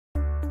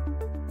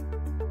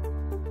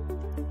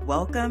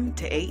Welcome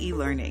to AE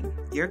Learning,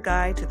 your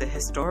guide to the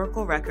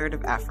historical record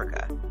of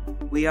Africa.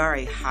 We are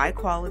a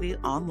high-quality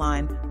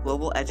online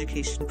global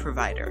education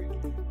provider.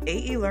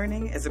 AE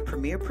Learning is a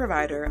premier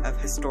provider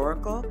of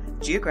historical,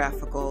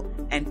 geographical,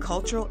 and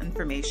cultural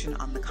information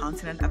on the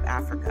continent of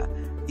Africa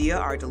via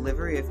our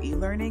delivery of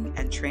e-learning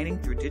and training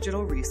through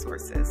digital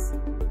resources.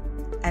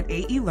 At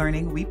AE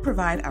Learning, we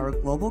provide our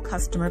global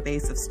customer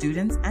base of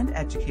students and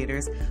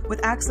educators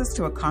with access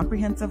to a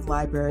comprehensive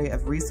library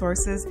of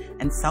resources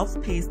and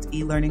self-paced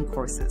e-learning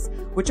courses,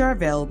 which are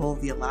available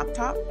via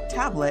laptop,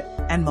 tablet,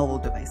 and mobile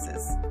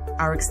devices.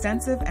 Our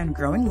extensive and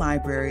growing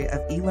library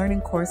of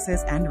e-learning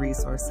courses and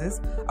resources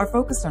are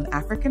focused on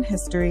African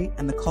history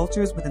and the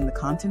cultures within the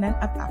continent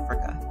of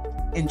Africa.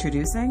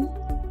 Introducing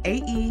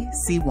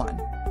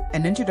AEC1,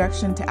 an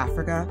Introduction to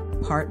Africa,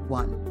 Part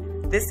 1.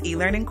 This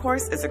e-learning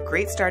course is a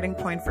great starting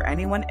point for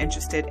anyone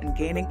interested in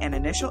gaining an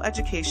initial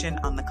education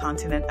on the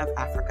continent of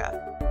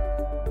Africa.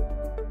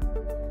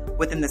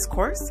 Within this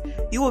course,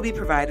 you will be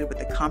provided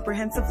with a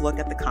comprehensive look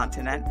at the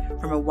continent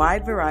from a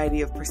wide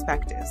variety of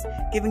perspectives,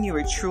 giving you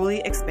a truly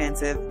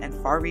expansive and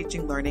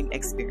far-reaching learning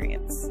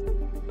experience.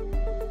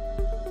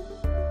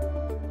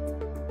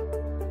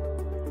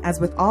 As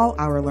with all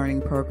our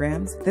learning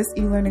programs, this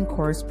e-learning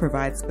course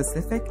provides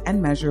specific and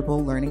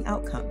measurable learning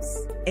outcomes.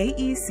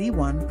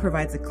 AEC1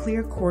 provides a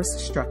clear course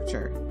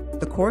structure.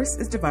 The course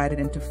is divided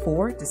into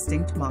 4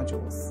 distinct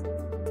modules.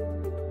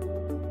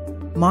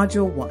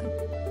 Module 1,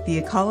 the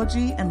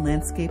Ecology and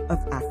Landscape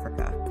of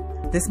Africa.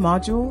 This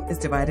module is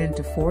divided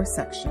into 4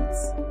 sections.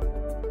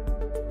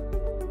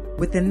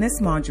 Within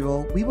this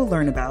module, we will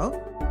learn about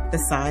the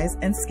size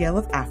and scale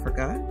of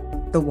Africa,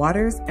 the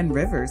waters and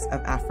rivers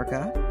of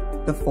Africa,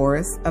 the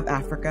forests of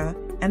Africa,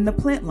 and the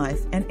plant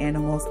life and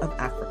animals of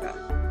Africa.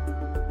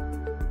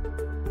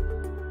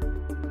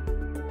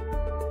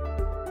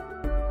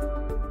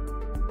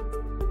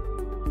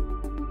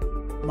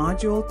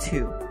 Module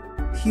 2,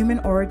 Human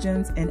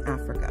Origins in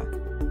Africa.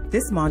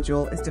 This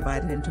module is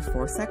divided into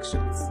 4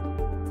 sections.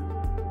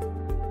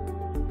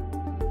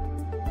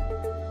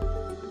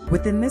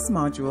 Within this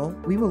module,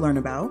 we will learn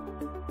about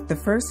the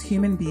first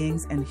human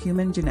beings and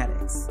human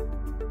genetics,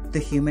 the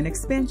human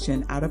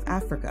expansion out of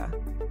Africa,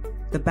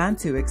 the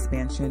Bantu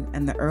expansion,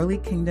 and the early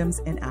kingdoms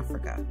in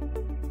Africa.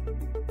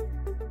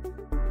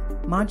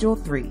 Module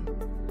 3,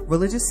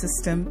 Religious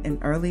System in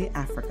Early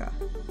Africa.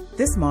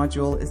 This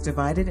module is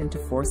divided into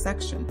 4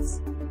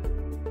 sections.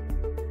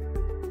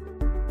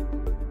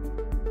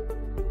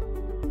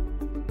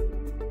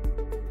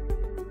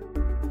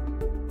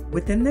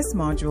 Within this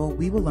module,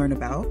 we will learn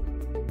about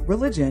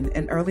religion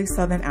in early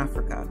Southern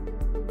Africa,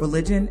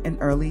 religion in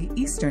early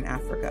Eastern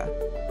Africa,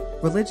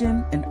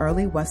 religion in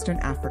early Western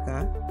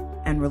Africa,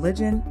 and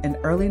religion in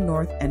early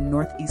North and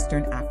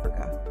Northeastern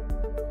Africa.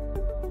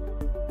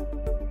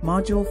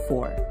 Module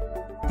 4,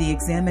 the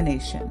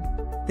Examination.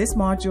 This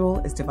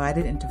module is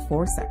divided into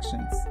 4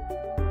 sections.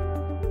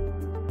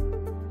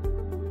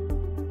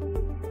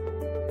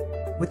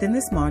 Within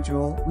this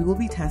module, we will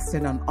be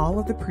tested on all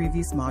of the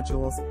previous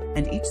modules,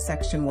 and each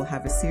section will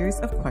have a series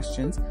of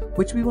questions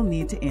which we will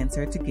need to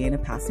answer to gain a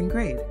passing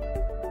grade.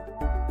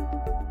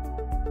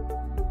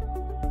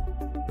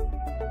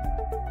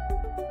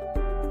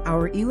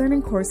 Our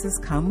e-learning courses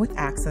come with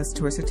access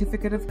to a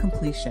certificate of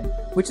completion,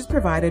 which is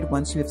provided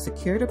once you have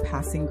secured a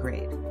passing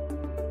grade.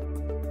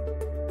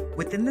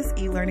 Within this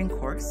e-learning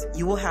course,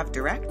 you will have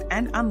direct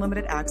and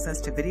unlimited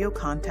access to video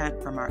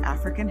content from our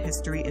African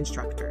history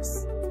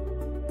instructors.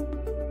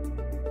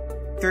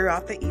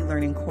 Throughout the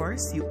e-learning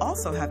course, you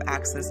also have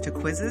access to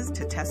quizzes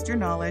to test your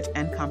knowledge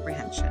and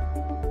comprehension.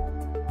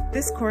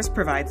 This course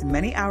provides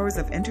many hours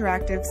of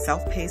interactive,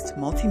 self-paced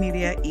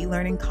multimedia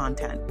e-learning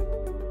content.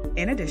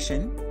 In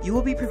addition, you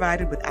will be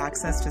provided with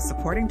access to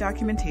supporting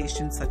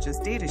documentation such as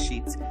data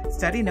sheets,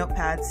 study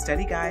notepads,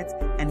 study guides,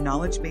 and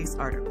knowledge-based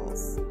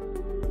articles.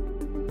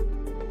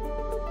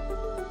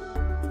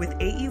 With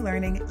AE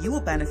Learning, you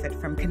will benefit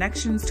from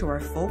connections to our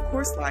full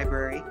course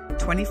library,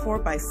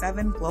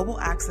 24/7 global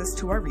access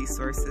to our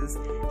resources,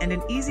 and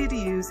an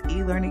easy-to-use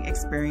e-learning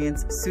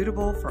experience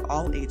suitable for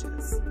all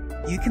ages.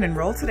 You can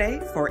enroll today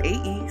for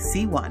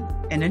AEC1,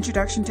 an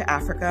Introduction to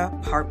Africa,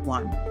 Part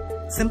 1.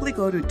 Simply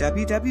go to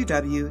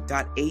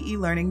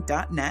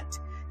www.aelearning.net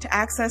to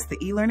access the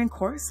e-learning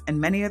course and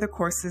many other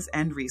courses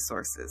and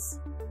resources.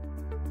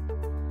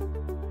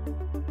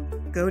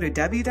 Go to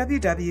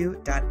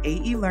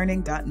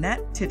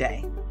www.aelearning.net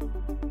today.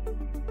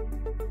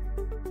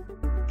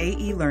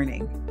 AE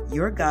Learning,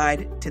 your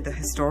guide to the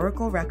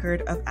historical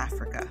record of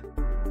Africa.